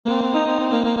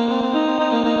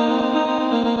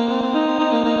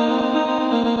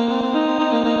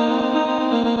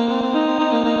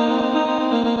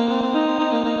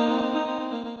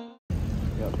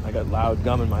with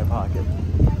gum in my pocket.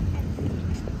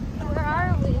 Where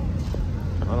are we?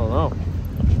 I don't know.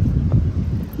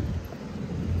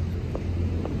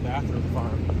 Bathroom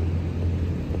farm.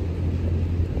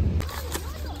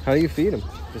 How do you feed him?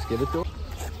 Just give it to him?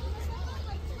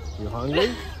 You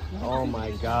hungry? Oh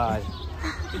my God.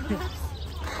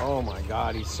 Oh my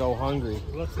God, he's so hungry.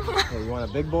 Hey, you want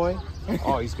a big boy?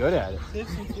 Oh, he's good at it.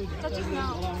 Touch his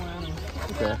mouth.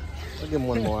 Okay, I'll give him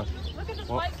one more. Look at this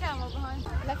white camel behind.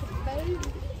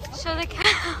 Show the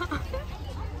cow.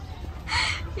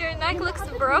 Your neck looks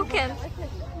broken.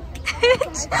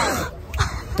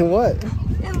 What?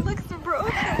 It looks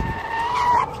broken.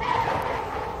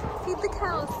 Feed the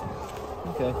cows.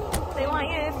 Okay. They want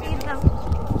you to feed them.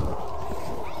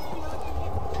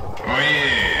 Oh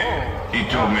yeah, he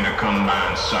told me to come by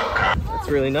and suck cock. That's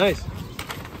really nice.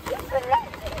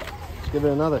 Let's give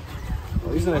it another.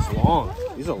 Oh, these are nice long.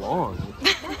 These are long.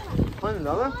 Find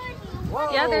another? Whoa.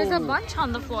 Yeah, there's a bunch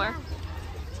on the floor.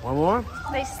 One more?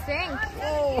 They stink.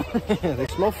 Oh, they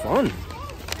smell fun.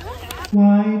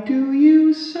 Why do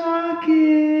you suck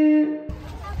it?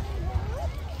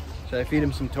 Should I feed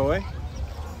him some toy?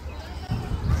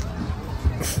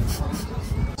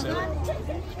 Silly.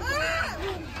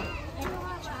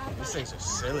 These things are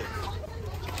silly.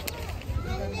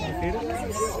 Can you feed him?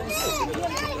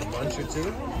 A munch or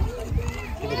two?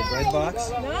 Give it a bread box.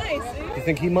 Nice. You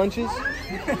think he munches?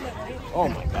 Oh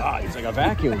my God, he's like a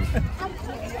vacuum.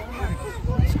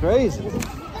 It's crazy. He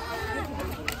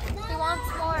wants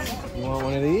more. You want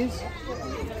one of these?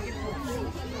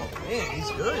 Oh man,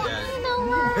 he's good at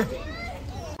it.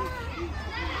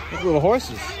 Look at little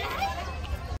horses.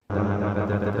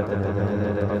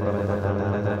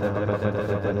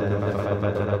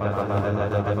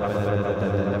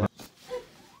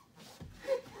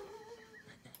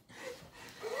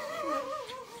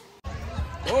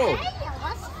 Whoa!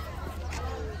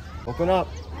 Open up.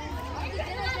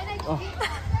 Oh.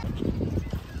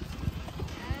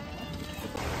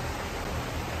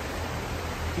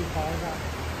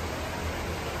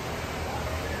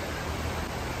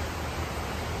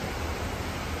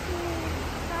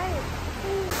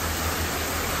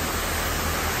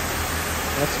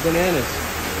 That's bananas.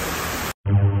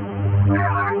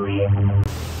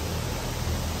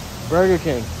 Burger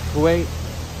King, Kuwait.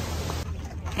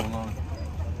 I'm alone.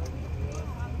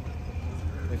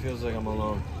 It feels like I'm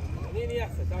alone.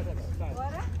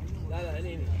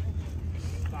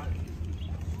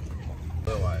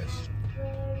 Otherwise,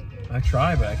 I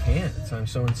try, but I can't. I'm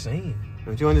so insane.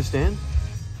 Don't you understand?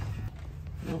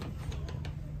 Nope.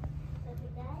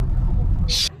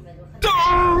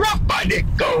 But it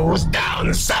goes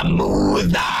down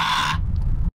smoother.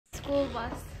 School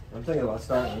bus. I'm thinking about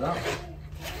starting it up.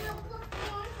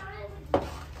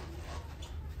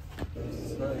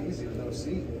 It's not easy with no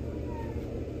seat.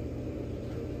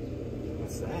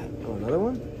 What's that? Oh, another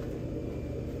one?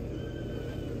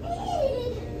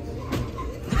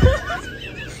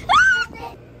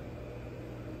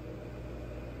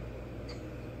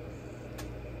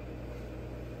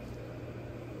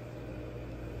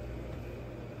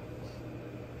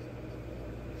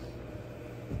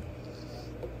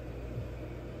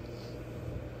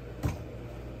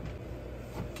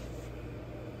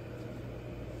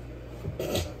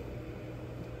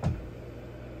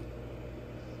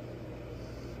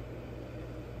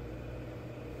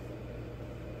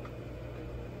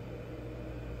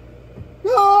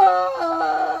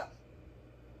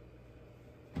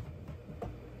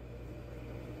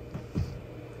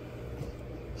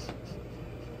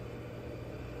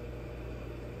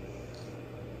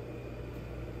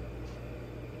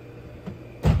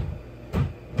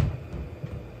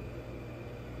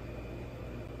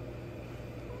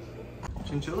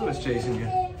 Chinchilla was chasing you.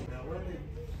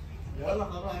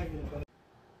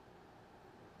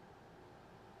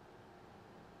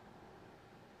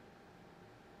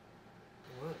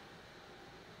 What?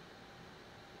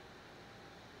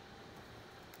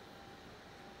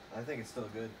 I think it's still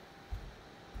good.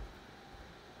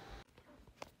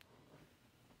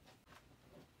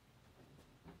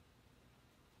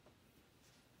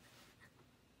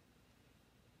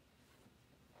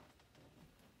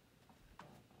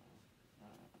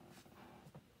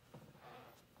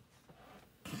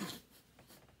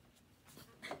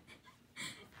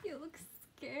 You look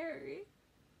scary.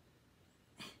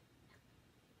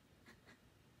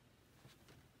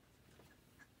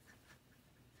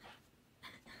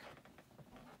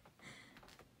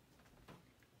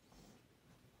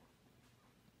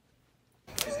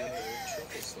 He's got the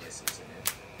truffle slices in it.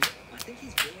 I think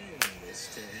he's boiling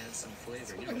this to add some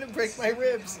flavor. I'm gonna break my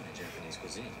ribs. Japanese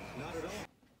cuisine. Not at all.